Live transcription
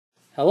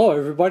Hello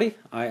everybody,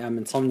 I am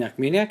Insomniac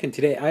Maniac and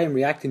today I am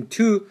reacting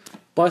to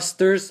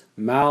BUSTER'S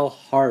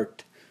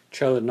Heart,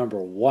 trailer number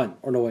 1,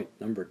 or no wait,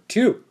 number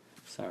 2,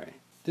 sorry.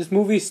 This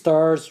movie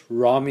stars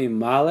Rami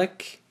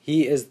Malek.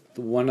 He is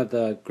one of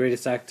the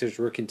greatest actors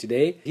working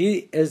today.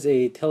 He is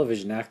a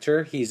television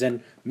actor. He's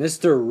in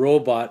Mr.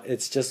 Robot.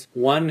 It's just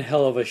one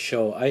hell of a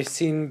show. I've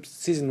seen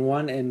season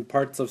 1 and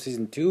parts of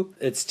season 2.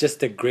 It's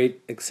just a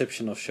great,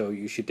 exceptional show.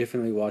 You should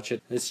definitely watch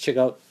it. Let's check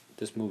out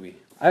this movie.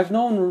 I've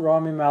known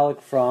Rami Malek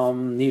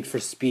from Need for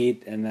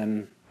Speed, and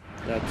then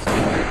that's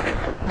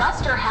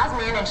Buster has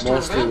managed to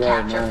evade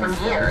capture for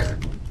years.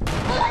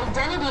 The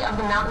identity of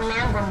the mountain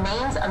man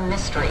remains a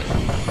mystery.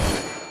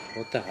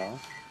 What the hell?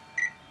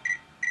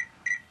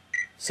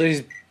 So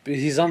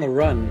he's on the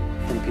run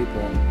from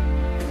people.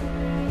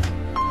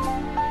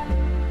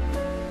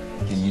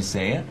 Can you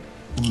say it?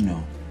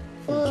 Uno.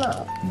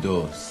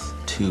 Dos.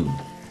 Two.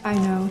 I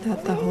know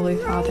that the Holy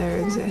Father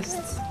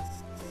exists.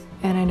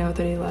 And I know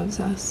that he loves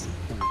us.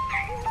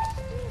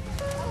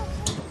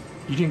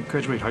 You didn't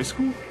graduate high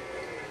school?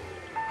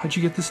 How'd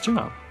you get this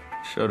job?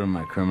 Showed him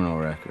my criminal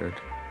record.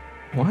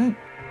 What?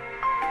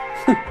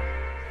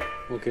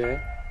 Okay.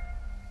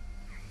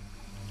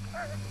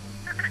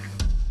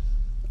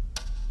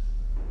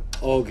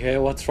 Okay,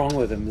 what's wrong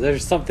with him?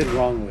 There's something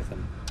wrong with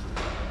him.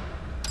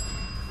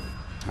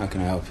 How can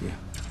I help you?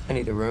 I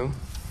need a room.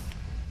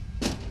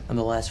 I'm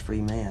the last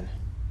free man.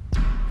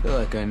 I feel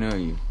like I know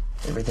you.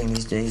 Everything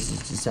these days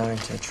is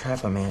designed to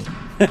trap a man.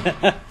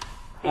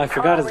 I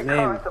forgot his name.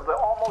 I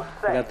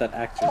forgot that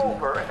actor's name.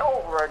 Over and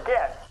over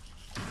again.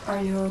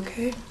 Are you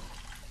okay?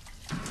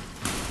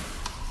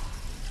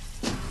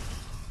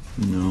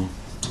 No.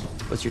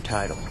 What's your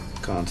title?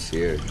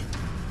 Concierge.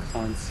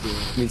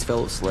 Concierge. Means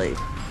fellow slave.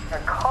 A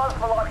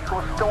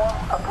cosmological storm,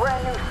 a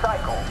brand new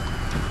cycle.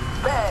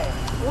 Bang!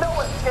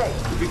 No escape.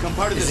 You become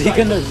part of Is he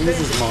gonna lose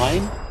his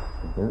mind?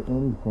 Is there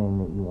anything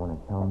that you want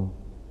to tell me?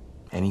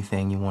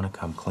 Anything you want to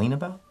come clean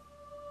about?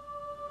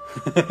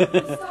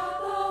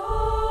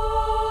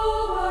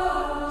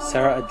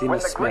 Sarah Adina When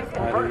the Smith. great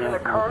I don't inversion know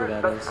occurs, who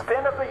that the is.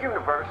 spin of the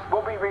universe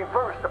will be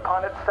reversed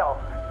upon itself.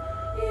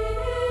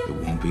 It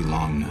won't be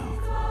long now.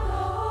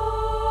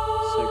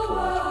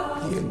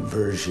 Psychological. The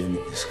inversion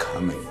is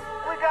coming.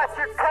 We got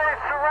your case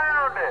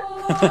surrounded.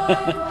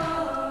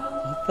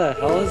 What the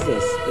hell is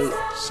this?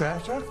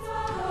 Santa?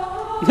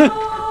 Really?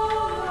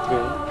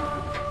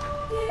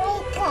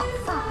 Wake up,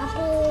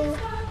 Bobby.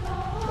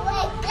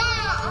 Wake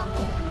up.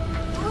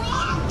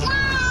 Wake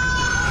up.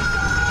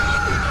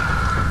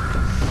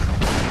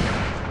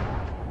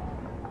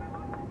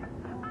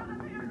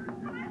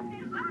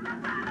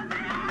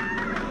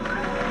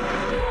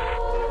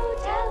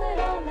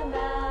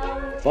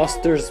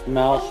 Buster's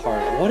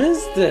Heart. What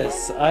is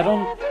this? I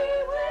don't...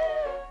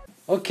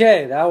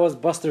 Okay, that was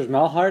Buster's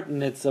Heart,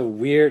 and that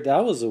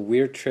was a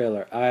weird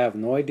trailer. I have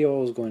no idea what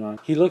was going on.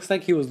 He looks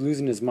like he was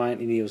losing his mind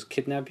and he was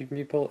kidnapping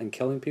people and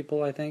killing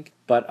people, I think.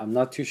 But I'm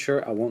not too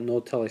sure. I won't know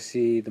till I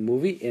see the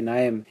movie, and I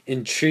am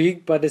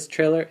intrigued by this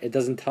trailer. It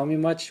doesn't tell me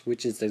much,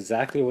 which is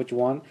exactly what you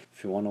want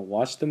if you want to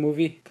watch the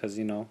movie, because,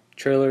 you know,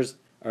 trailers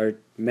are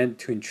meant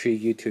to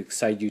intrigue you, to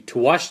excite you, to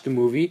watch the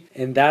movie,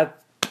 and that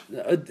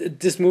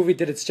this movie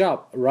did its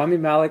job. Rami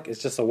Malek is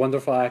just a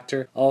wonderful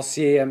actor. I'll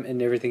see him in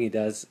everything he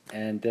does,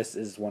 and this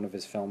is one of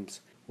his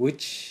films,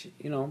 which,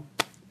 you know,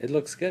 it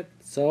looks good.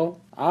 So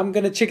I'm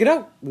gonna check it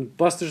out.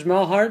 Buster's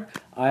Heart.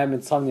 I am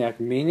Insomniac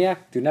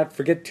Maniac. Do not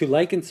forget to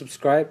like and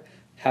subscribe.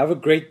 Have a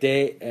great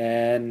day,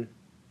 and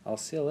I'll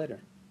see you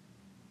later.